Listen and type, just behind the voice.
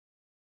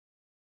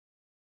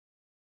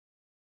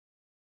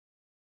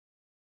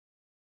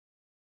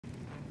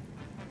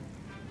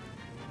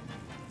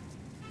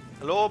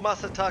Hello,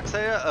 Mass Attacks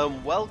here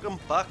and welcome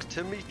back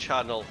to my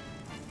channel.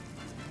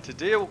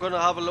 Today we're going to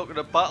have a look at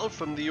a battle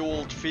from the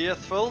Old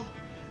Faithful.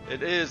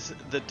 It is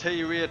the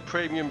T-Rate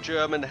Premium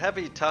German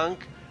Heavy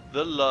Tank,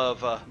 the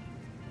Lowe.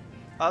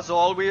 As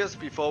always,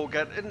 before we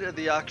get into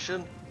the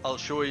action, I'll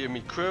show you my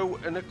crew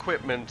and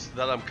equipment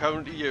that I'm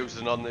currently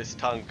using on this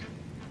tank.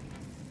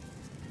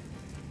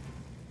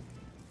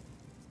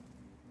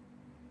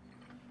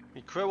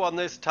 My crew on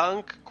this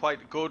tank,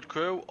 quite a good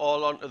crew,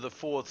 all onto the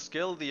 4th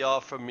skill, they are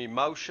from me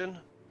motion.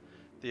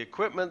 The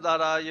equipment that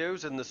I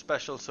use in the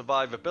special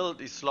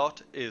survivability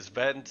slot is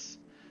vents.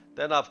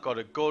 Then I've got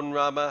a gun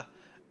rammer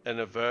and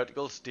a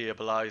vertical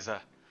stabilizer.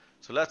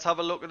 So let's have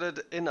a look at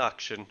it in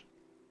action.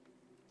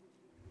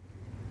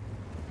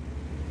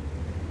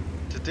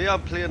 Today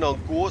I'm playing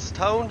on Ghost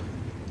Town.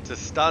 It's a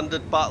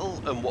standard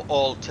battle and we're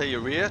all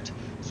T-Rate,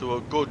 so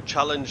a good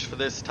challenge for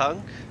this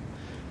tank.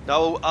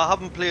 Now, I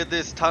haven't played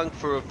this tank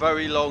for a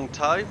very long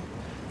time,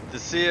 the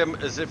same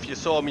as if you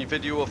saw my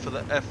video for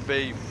the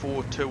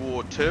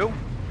FV4202.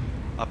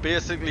 I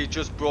basically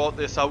just brought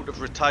this out of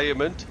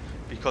retirement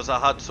because I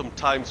had some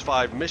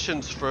 ×5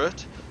 missions for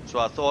it, so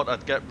I thought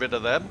I'd get rid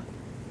of them.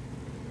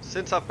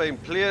 Since I've been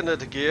playing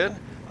it again,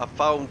 I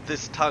found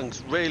this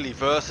tank's really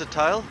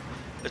versatile.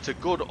 It's a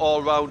good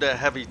all-rounder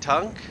heavy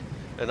tank,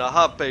 and I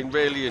have been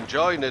really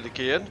enjoying it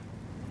again.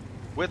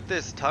 With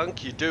this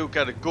tank you do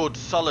get a good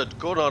solid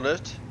gun on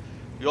it.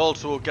 You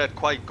also get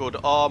quite good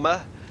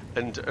armour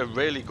and a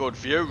really good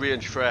view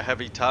range for a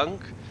heavy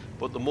tank,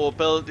 but the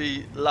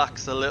mobility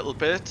lacks a little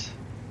bit.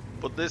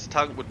 But this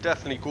tank would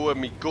definitely go in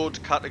my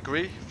good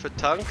category for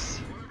tanks.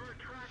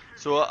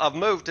 So I've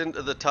moved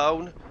into the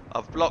town.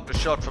 I've blocked a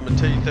shot from a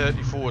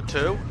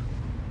T-34-2.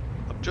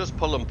 I'm just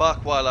pulling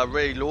back while I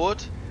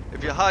reload.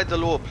 If you hide the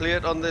lower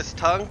plate on this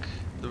tank,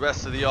 the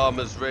rest of the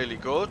armour is really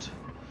good.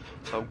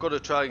 So I'm going to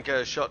try and get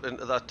a shot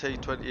into that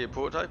T-28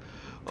 prototype.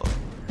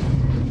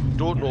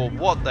 Don't know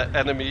what the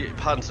enemy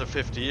Panzer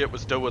 58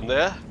 was doing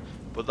there,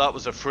 but that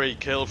was a free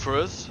kill for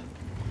us.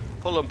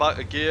 Pulling back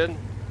again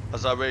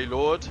as I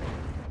reload.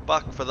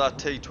 Back for that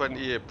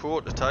T-28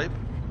 prototype.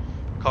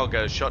 Can't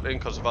get a shot in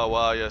because of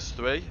our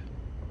IS-3.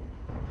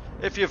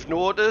 If you've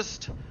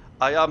noticed,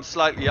 I am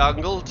slightly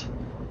angled.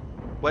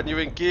 When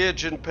you're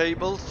engaging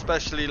people,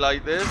 especially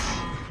like this,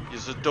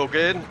 you're dug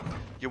in.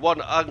 You want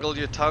to angle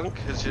your tank,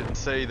 as you can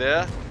see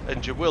there,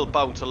 and you will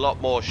bounce a lot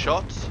more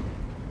shots.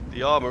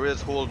 The armour is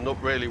holding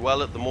up really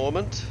well at the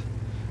moment.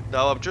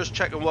 Now I'm just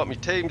checking what my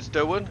team's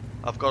doing.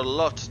 I've got a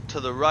lot to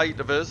the right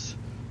of us,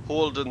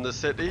 holding the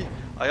city.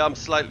 I am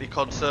slightly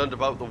concerned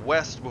about the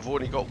west. We've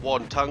only got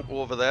one tank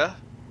over there.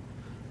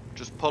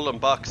 Just pulling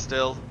back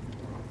still.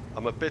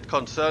 I'm a bit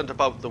concerned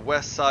about the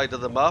west side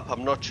of the map.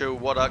 I'm not sure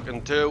what I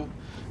can do,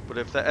 but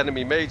if the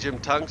enemy medium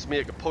tanks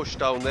make a push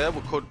down there,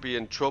 we could be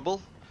in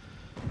trouble.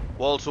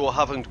 We also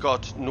haven't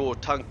got no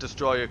tank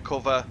destroyer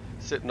cover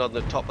sitting on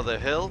the top of the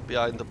hill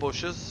behind the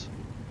bushes.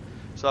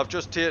 So I've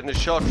just taken a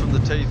shot from the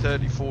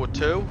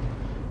T-34-2.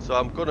 So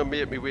I'm going to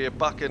make my way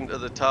back into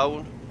the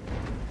town,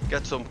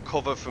 get some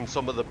cover from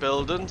some of the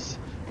buildings.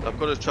 I'm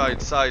going to try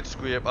and side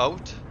scrape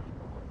out.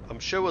 I'm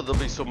sure there'll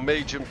be some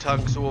medium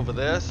tanks over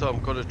there, so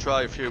I'm going to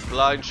try a few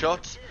blind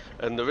shots.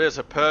 And there is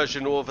a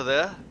Persian over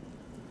there.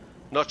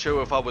 Not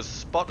sure if I was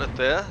spotted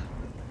there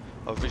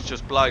or if he's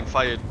just blind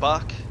fired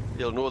back.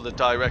 You'll know the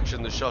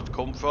direction the shot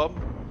come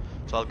from.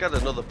 So I'll get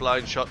another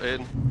blind shot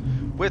in.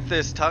 With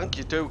this tank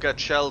you do get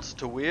shells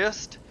to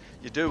waste.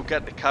 You do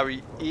get to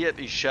carry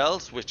 80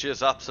 shells, which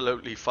is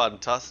absolutely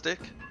fantastic.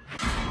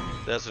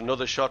 There's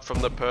another shot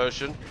from the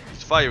Persian.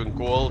 He's firing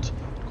gold.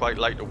 Quite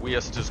like to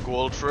waste his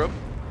gold for him.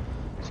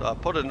 So I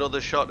put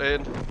another shot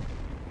in.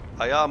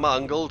 I am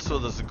angled, so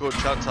there's a good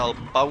chance I'll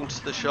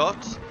bounce the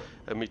shots.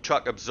 And my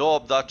track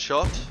absorbed that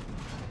shot.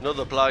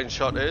 Another blind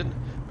shot in.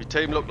 My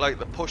team look like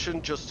they're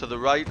pushing just to the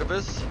right of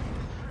us,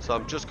 so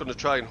I'm just going to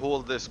try and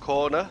hold this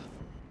corner.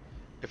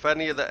 If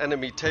any of the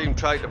enemy team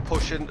try to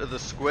push into the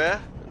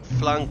square and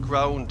flank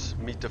round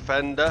me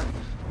defender,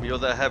 me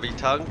other heavy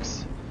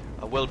tanks,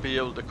 I will be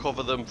able to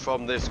cover them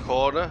from this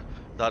corner.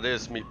 That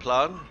is my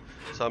plan.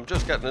 So I'm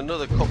just getting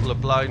another couple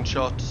of blind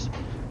shots,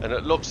 and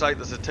it looks like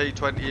there's a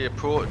T-28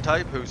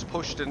 prototype who's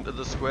pushed into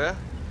the square.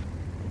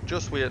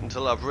 Just wait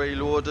until I've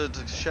reloaded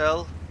the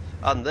shell.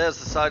 And there's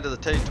the side of the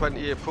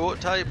T-28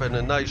 prototype and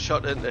a nice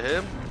shot into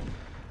him.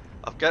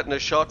 I'm getting a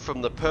shot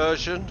from the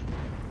Persian,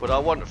 but I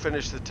want to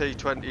finish the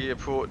T-28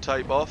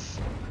 prototype off.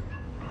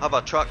 Have I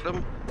tracked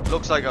him?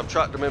 Looks like I've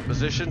tracked him in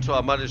position, so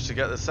I managed to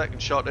get the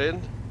second shot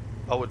in.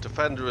 Our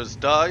defender has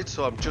died,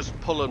 so I'm just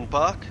pulling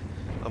back.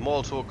 I'm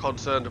also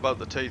concerned about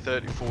the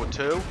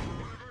T-34-2.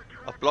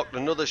 I've blocked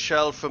another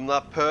shell from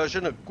that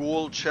Persian, a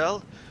gold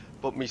shell.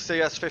 But my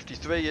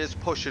CS-53 is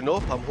pushing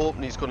up. I'm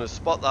hoping he's going to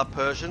spot that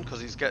Persian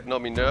because he's getting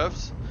on my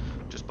nerves.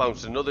 Just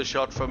bounced another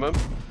shot from him.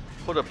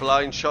 Put a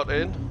blind shot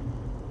in.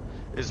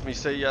 Is my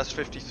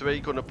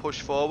CS-53 going to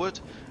push forward?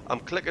 I'm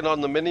clicking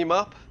on the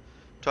mini-map,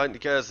 trying to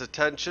get his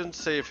attention,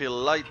 see if he'll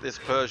light this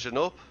Persian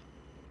up.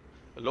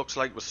 It looks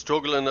like we're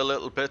struggling a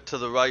little bit to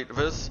the right of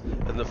us,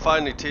 and they're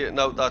finally taking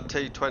out that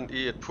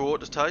T-28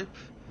 prototype.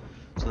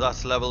 So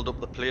that's leveled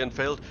up the playing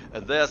field.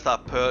 And there's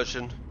that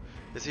Persian.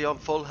 Is he on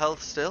full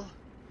health still?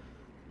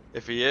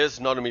 If he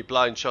is, none of me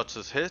blind shots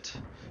has hit.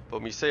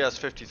 But me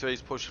CS-53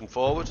 is pushing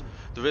forward.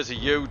 There is a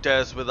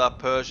U-Des with that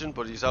Persian,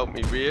 but he's out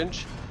me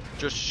range.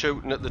 Just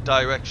shooting at the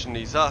direction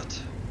he's at.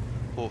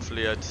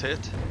 Hopefully it's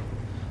hit.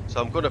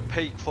 So I'm going to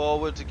peek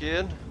forward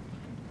again.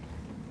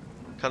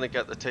 Can I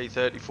get the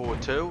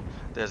T-34 too?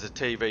 There's a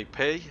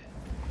TVP.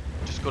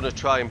 Just going to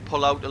try and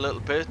pull out a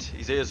little bit.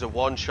 His ears a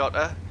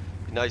one-shotter.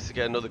 Be nice to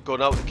get another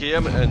gun out of the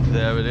game, and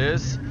there it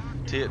is.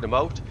 Taking him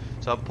out.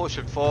 So I'm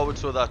pushing forward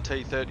so that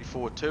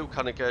T-34 too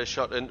can I get a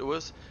shot into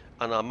us,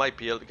 and I might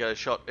be able to get a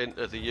shot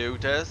into the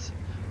U-Des.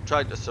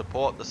 Trying to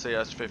support the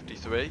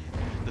CS-53.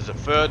 There's a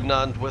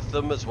Ferdinand with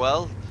them as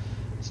well.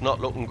 It's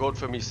not looking good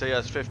for me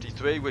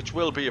CS-53, which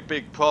will be a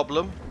big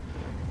problem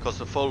because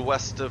the full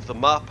west of the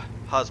map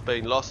has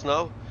been lost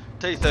now.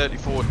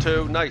 T-34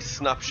 too, nice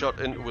snapshot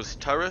into his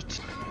turret.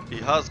 He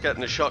has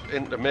getting a shot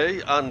into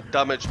me and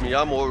damaged me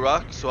ammo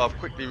rack, so I've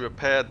quickly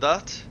repaired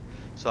that.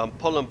 So I'm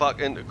pulling back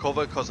into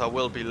cover because I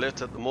will be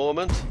lit at the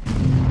moment.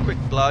 Quick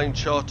blind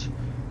shot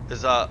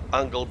as I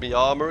angle my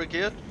armor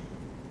again.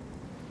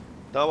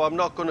 Now I'm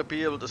not going to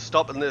be able to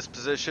stop in this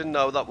position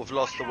now that we've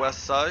lost the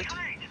west side.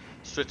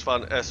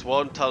 Stritchvan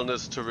S1 telling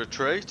us to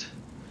retreat.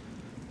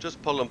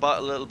 Just pulling back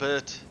a little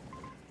bit.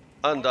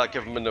 And I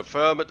give him an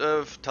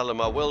affirmative, tell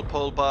him I will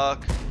pull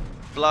back.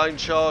 Blind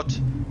shot,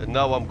 and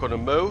now I'm going to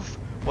move.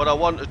 What I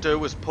want to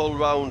do is pull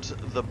round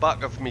the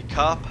back of me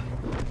cap.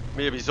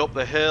 Maybe he's up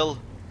the hill.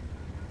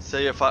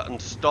 See if I can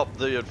stop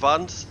the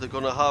advance they're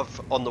going to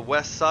have on the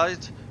west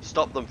side.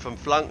 Stop them from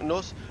flanking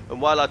us.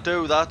 And while I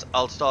do that,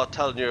 I'll start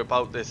telling you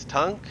about this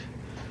tank.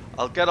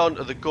 I'll get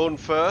onto the gun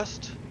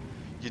first.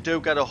 You do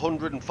get a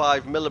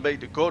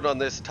 105mm gun on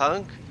this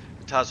tank.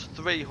 It has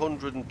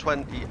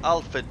 320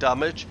 alpha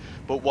damage,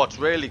 but what's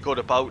really good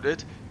about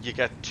it, you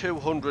get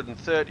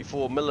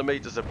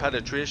 234mm of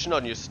penetration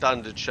on your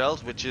standard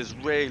shells, which is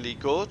really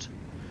good.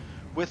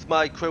 With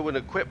my crew and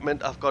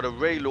equipment, I've got a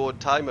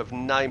reload time of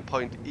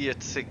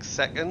 9.86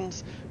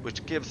 seconds,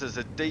 which gives us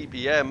a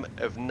DPM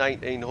of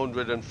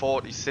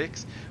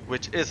 1946,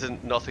 which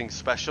isn't nothing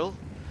special.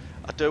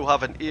 I do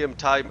have an aim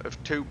time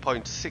of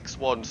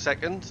 2.61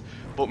 seconds,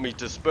 but my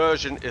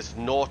dispersion is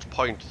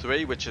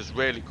 0.3, which is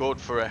really good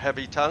for a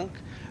heavy tank,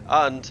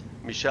 and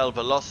my shell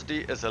velocity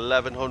is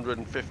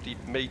 1150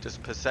 meters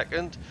per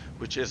second,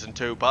 which isn't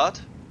too bad.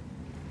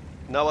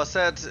 Now, I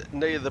said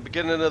near the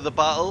beginning of the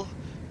battle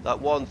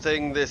that one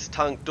thing this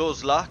tank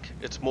does lack,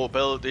 it's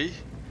mobility.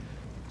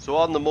 So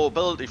on the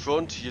mobility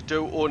front, you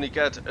do only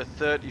get a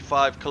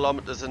 35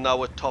 kilometers an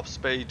hour top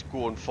speed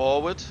going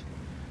forward,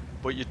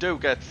 but you do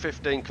get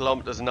 15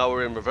 kilometers an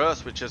hour in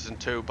reverse, which isn't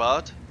too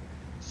bad.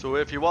 So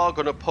if you are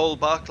going to pull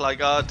back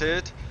like I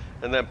did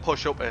and then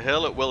push up a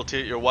hill, it will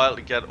take you a while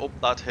to get up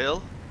that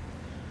hill.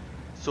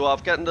 So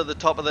I've gotten to the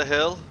top of the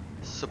hill,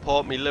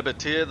 support me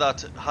Liberty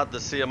that had the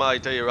same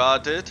idea I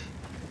did.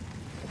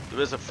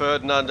 There is a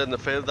Ferdinand in the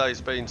field that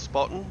he's been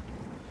spotting,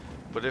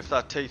 but if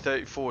that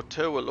T-34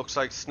 too, it looks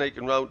like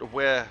sneaking round to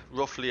where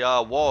roughly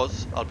I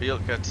was, I'll be able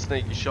to get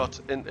sneaky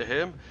shots into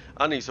him.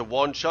 And he's a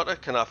one-shotter,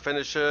 can I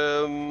finish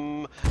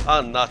him?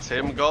 And that's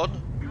him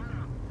gone.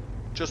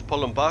 Just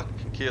pulling back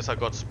in case I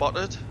got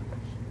spotted.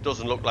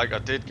 Doesn't look like I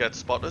did get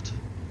spotted.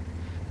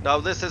 Now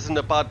this isn't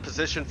a bad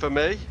position for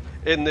me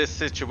in this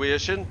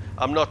situation.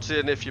 I'm not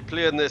saying if you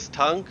play in this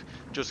tank,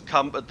 just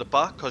camp at the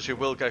back, because you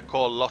will get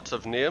called lots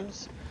of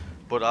names.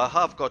 But I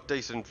have got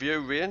decent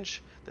view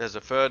range. There's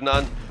a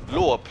Ferdinand,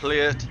 lower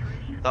plate,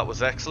 that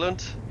was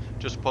excellent.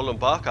 Just pulling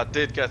back, I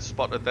did get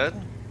spotted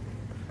then.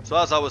 So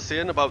as I was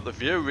saying about the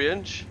view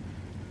range,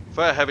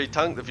 for a heavy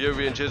tank the view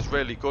range is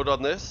really good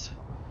on this.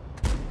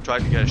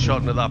 Trying to get a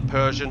shot into that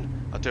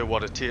Persian. I do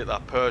want to take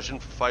that Persian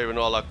for firing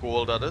all that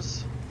gold at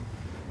us.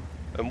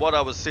 And what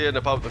I was saying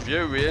about the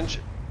view range,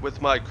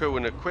 with my crew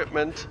and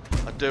equipment,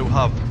 I do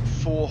have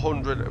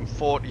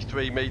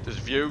 443 meters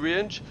view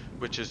range,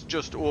 which is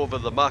just over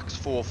the max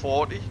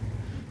 440.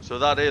 So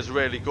that is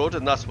really good,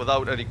 and that's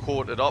without any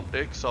coated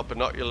optics or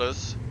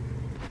binoculars.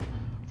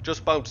 I've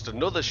just bounced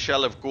another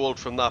shell of gold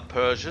from that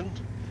Persian.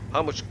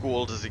 How much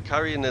gold is he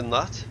carrying in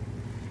that?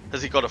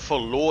 Has he got a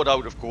full load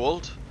out of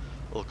gold?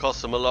 It'll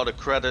cost him a lot of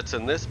credits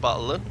in this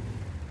battle then.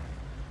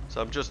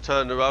 So I'm just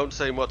turning around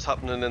seeing what's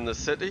happening in the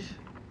city.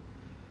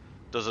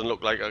 Doesn't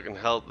look like I can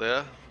help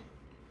there.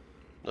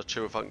 Not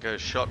sure if I can get a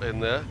shot in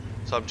there.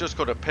 So I'm just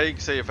going to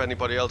peek, see if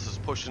anybody else is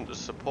pushing to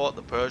support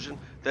the Persian.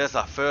 There's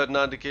that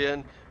Ferdinand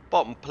again.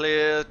 Bottom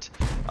plate,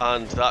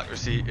 and the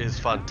accuracy is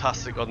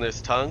fantastic on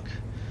this tank.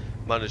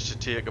 Managed to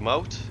take him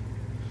out.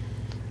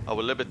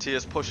 Our Liberty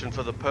is pushing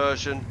for the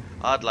Persian.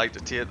 I'd like to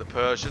take the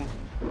Persian.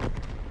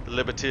 The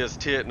Liberty is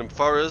taking him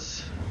for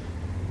us.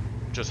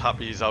 Just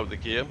happy he's out of the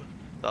game.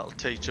 That'll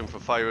teach him for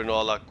firing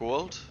all that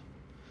gold.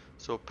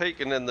 So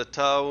peeking in the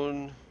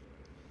town.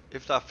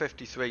 If that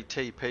 53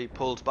 TP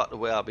pulls back the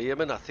way I'm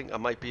aiming, I think I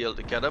might be able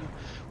to get him.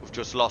 We've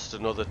just lost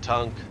another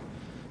tank.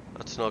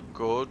 That's not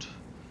good.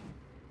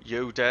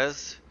 U-Des,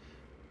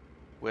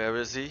 where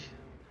is he?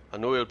 I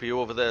know he'll be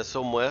over there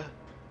somewhere.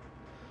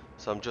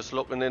 So I'm just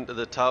looking into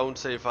the town,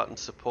 see if I can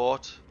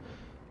support.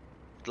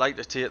 I'd like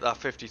to take that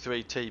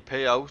 53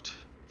 TP out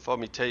for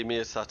my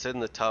teammates that's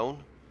in the town.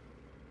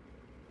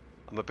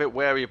 I'm a bit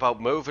wary about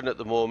moving at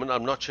the moment.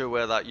 I'm not sure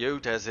where that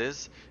Udez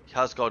is. He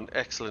has got an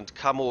excellent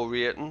camo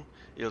rating.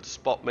 He'll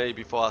spot me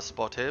before I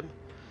spot him.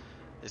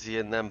 Is he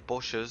in them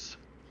bushes?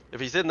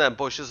 If he's in them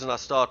bushes and I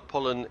start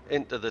pulling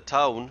into the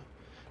town,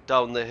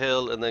 down the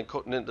hill and then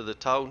cutting into the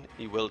town,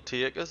 he will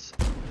take us.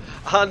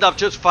 And I've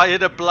just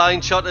fired a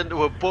blind shot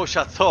into a bush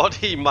I thought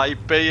he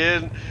might be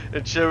in,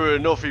 and sure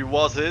enough he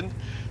was in.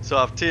 So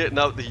I've taken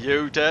out the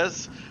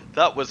Udez.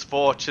 That was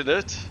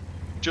fortunate.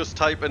 Just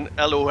typing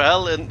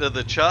LOL into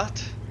the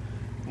chat.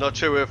 Not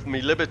sure if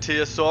me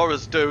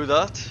Libertiosaurus do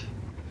that.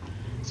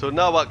 So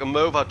now I can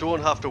move. I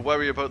don't have to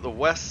worry about the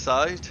west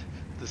side.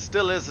 There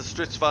still is a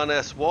Stritzvan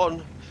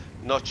S1.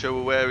 Not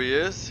sure where he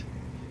is.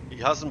 He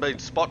hasn't been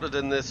spotted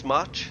in this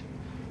match.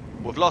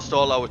 We've lost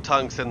all our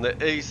tanks in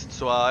the east,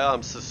 so I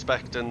am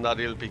suspecting that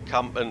he'll be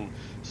camping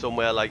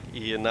somewhere like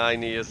E9,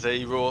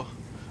 E0.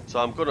 So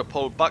I'm going to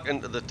pull back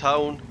into the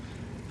town,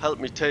 help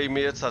me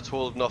teammates that's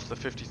holding off the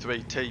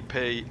 53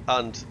 TP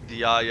and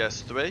the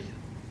IS-3.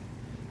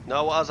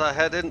 Now as I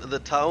head into the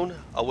town,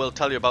 I will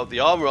tell you about the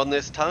armour on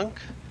this tank.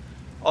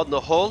 On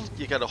the hull,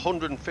 you get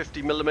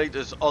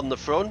 150mm on the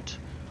front,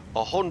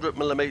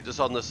 100mm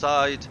on the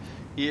side,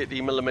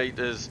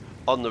 80mm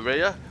on the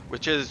rear,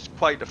 which is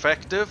quite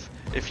effective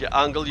if you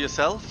angle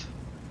yourself.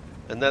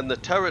 And then the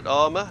turret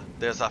armour,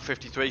 there's our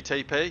 53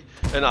 TP,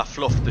 and I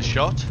fluffed the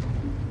shot.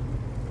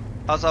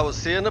 As I was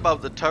saying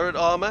about the turret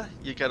armour,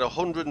 you get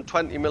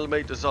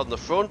 120mm on the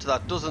front.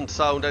 That doesn't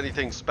sound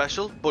anything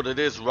special, but it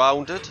is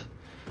rounded.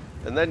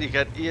 And then you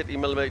get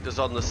 80mm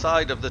on the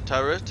side of the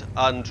turret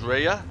and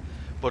rear,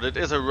 but it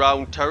is a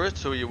round turret,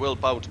 so you will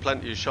bounce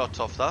plenty of shots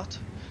off that.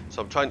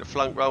 So I'm trying to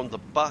flank round the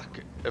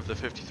back of the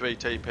 53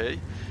 TP.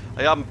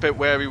 I am a bit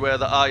wary where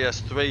the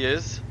IS-3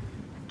 is.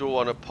 Don't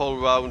want to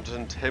pull round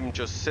and him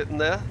just sitting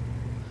there.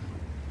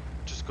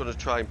 Just going to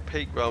try and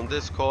peek round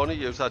this corner,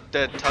 use that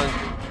dead tank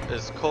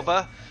as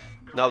cover.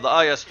 Now the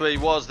IS-3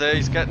 was there,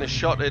 he's getting a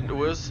shot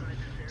into us,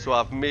 so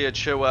I've made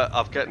sure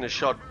I've getting a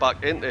shot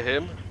back into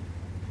him.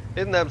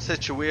 In them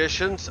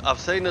situations, I've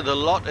seen it a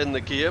lot in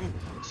the game.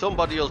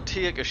 Somebody will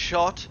take a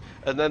shot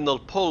and then they'll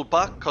pull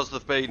back because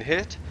they've been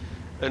hit.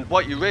 And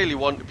what you really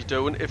want to be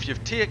doing, if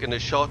you've taken a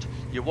shot,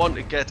 you want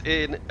to get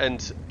in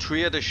and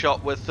trade a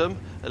shot with them,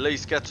 at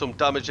least get some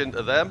damage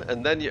into them,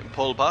 and then you can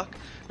pull back.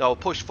 Now I'll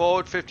push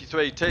forward,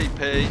 53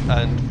 TP,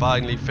 and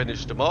finally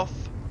finish them off.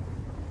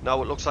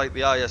 Now it looks like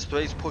the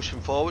IS-3 is pushing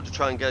forward to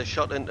try and get a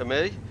shot into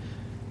me,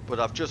 but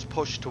I've just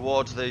pushed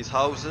towards these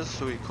houses,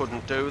 so he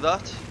couldn't do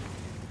that.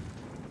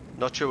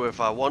 Not sure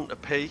if I want to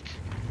peek.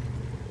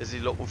 Is he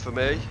looking for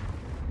me?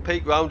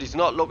 Peek round, he's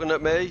not looking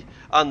at me,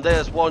 and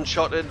there's one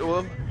shot into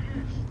him.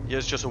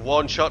 Here's just a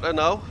one-shotter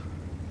now,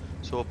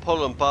 so we'll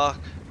pull him back.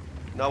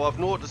 Now I've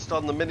noticed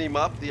on the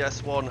mini-map the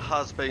S1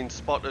 has been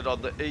spotted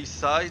on the east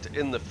side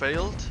in the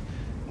field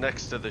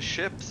next to the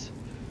ships,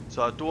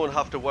 so I don't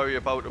have to worry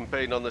about him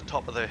being on the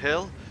top of the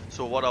hill.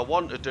 So what I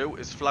want to do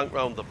is flank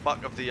round the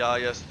back of the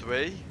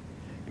IS-3.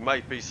 He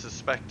might be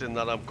suspecting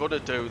that I'm going to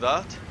do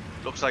that.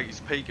 Looks like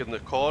he's peeking the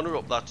corner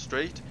up that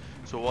street,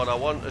 so what I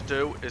want to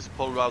do is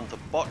pull round the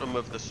bottom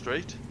of the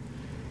street.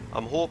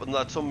 I'm hoping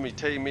that some of my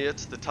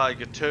teammates, the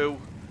Tiger 2,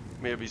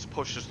 maybe he's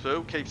pushes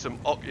through, keeps him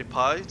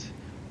occupied.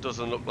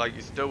 Doesn't look like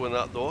he's doing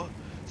that though.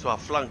 So I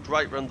flanked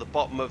right round the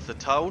bottom of the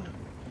town.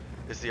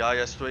 Is the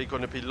IS-3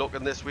 going to be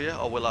looking this way,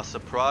 or will I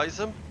surprise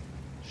him?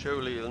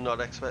 Surely he'll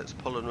not expect us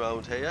pulling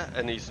around here,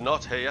 and he's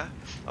not here.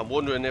 I'm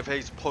wondering if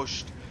he's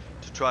pushed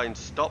to try and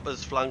stop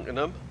us flanking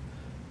him.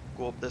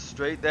 Go up this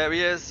street, there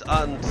he is,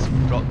 and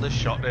got the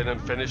shot in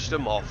and finished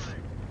him off.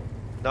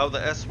 Now the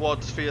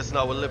S1's facing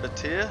our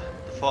Libertier,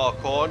 the far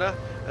corner,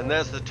 and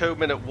there's the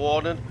 2-minute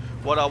warning.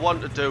 What I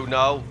want to do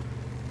now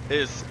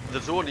is,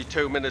 there's only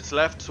 2 minutes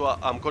left, so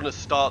I'm going to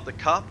start the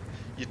cap.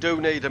 You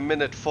do need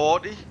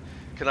 1:40.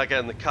 Can I get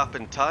in the cap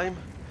in time?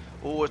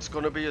 Oh, it's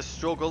going to be a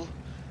struggle.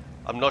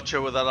 I'm not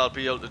sure that I'll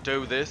be able to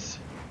do this.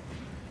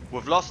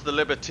 We've lost the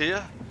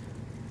Libertier.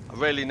 I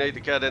really need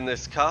to get in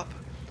this cap.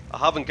 I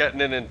haven't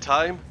gotten in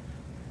time.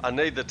 I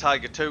need the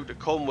Tiger 2 to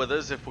come with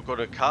us if we're going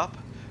to cap.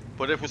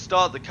 But if we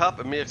start the cap,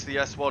 it makes the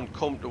S1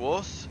 come to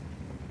us.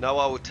 Now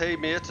our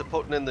teammates are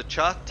putting in the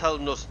chat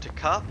telling us to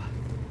cap.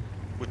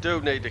 We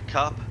do need a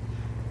cap.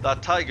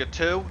 That Tiger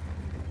 2,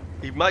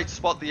 he might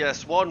spot the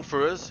S1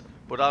 for us,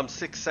 but I'm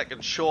 6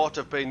 seconds short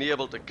of being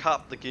able to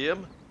cap the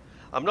game.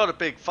 I'm not a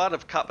big fan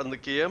of capping the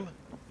game,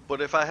 but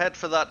if I head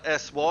for that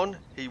S1,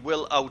 he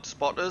will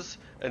outspot us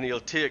and he'll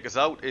take us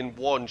out in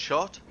one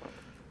shot.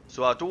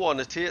 So I don't want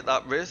to take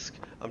that risk.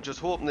 I'm just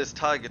hoping this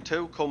Tiger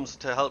 2 comes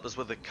to help us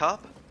with the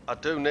cap. I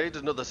do need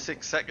another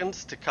 6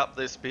 seconds to cap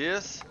this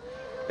base.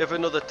 If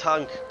another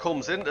tank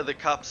comes into the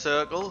cap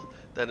circle,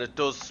 then it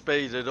does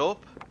speed it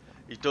up.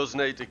 He does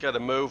need to get a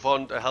move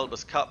on to help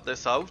us cap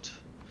this out.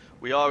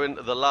 We are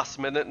into the last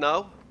minute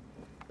now.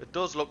 It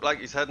does look like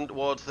he's heading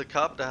towards the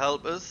cap to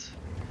help us.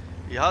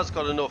 He has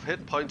got enough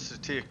hit points to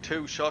take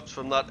 2 shots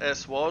from that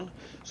S1,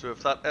 so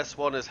if that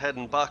S1 is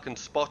heading back and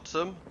spots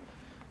him,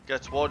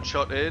 gets 1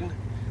 shot in,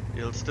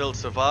 he'll still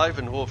survive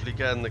and hopefully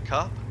get in the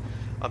cap.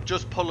 I'm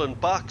just pulling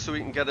back so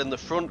he can get in the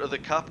front of the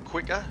cap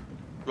quicker,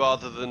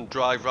 rather than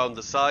drive round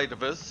the side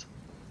of us.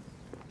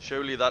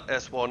 Surely that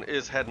S1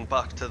 is heading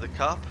back to the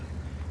cap.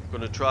 I'm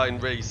going to try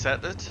and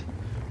reset it,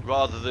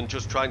 rather than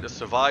just trying to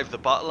survive the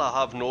battle. I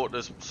have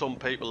noticed some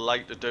people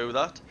like to do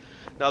that.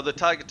 Now the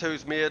Tiger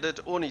 2's made it,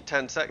 only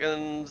 10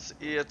 seconds,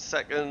 8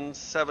 seconds,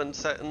 7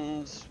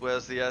 seconds,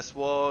 where's the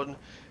S1?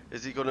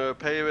 Is he going to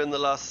appear in the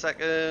last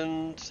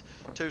second?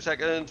 2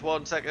 seconds,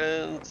 1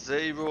 second,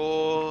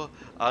 0,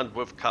 and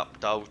we've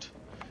capped out.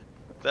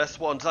 The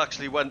S1's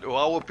actually went to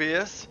our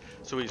base,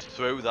 so he's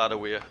threw that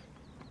away.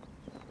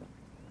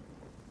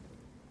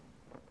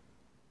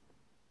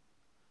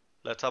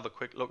 Let's have a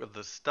quick look at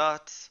the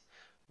stats.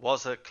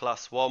 Was a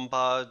class 1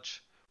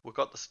 badge. We've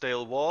got the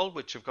steel wall,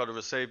 which you've got to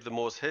receive the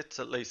most hits,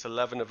 at least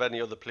 11 of any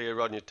other player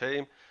on your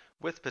team,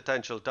 with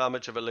potential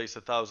damage of at least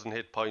 1,000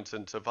 hit points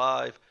and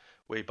survive.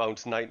 We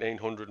bounce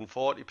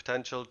 1,940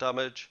 potential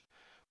damage.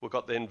 We've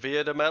got the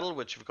invader medal,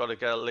 which you've got to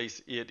get at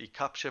least 80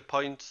 capture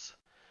points,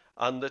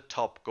 and the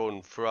top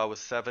gun for our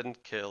 7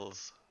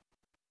 kills.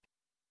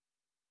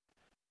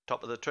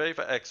 Top of the tree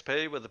for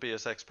XP with a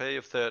base XP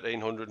of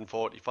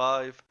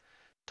 1,345.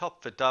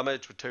 Top for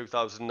damage with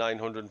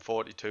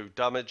 2,942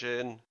 damage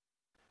in.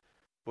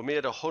 We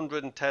made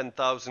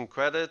 110,000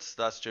 credits,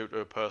 that's due to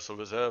a personal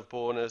reserve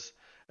bonus,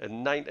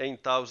 and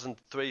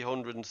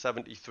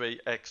 19,373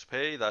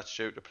 XP, that's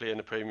due to playing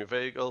a premium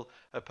vehicle,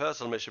 a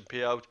personal mission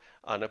payout,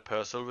 and a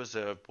personal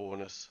reserve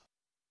bonus.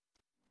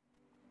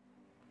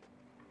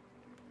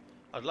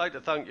 I'd like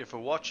to thank you for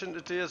watching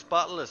today's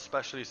battle,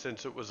 especially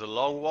since it was a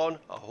long one.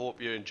 I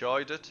hope you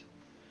enjoyed it.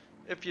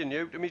 If you're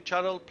new to my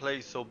channel,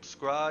 please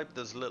subscribe.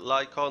 There's a little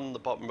icon in the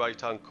bottom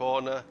right hand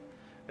corner.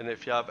 And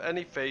if you have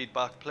any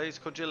feedback, please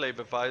could you leave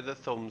it via the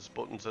thumbs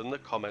buttons in the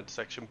comment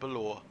section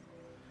below.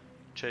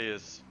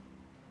 Cheers.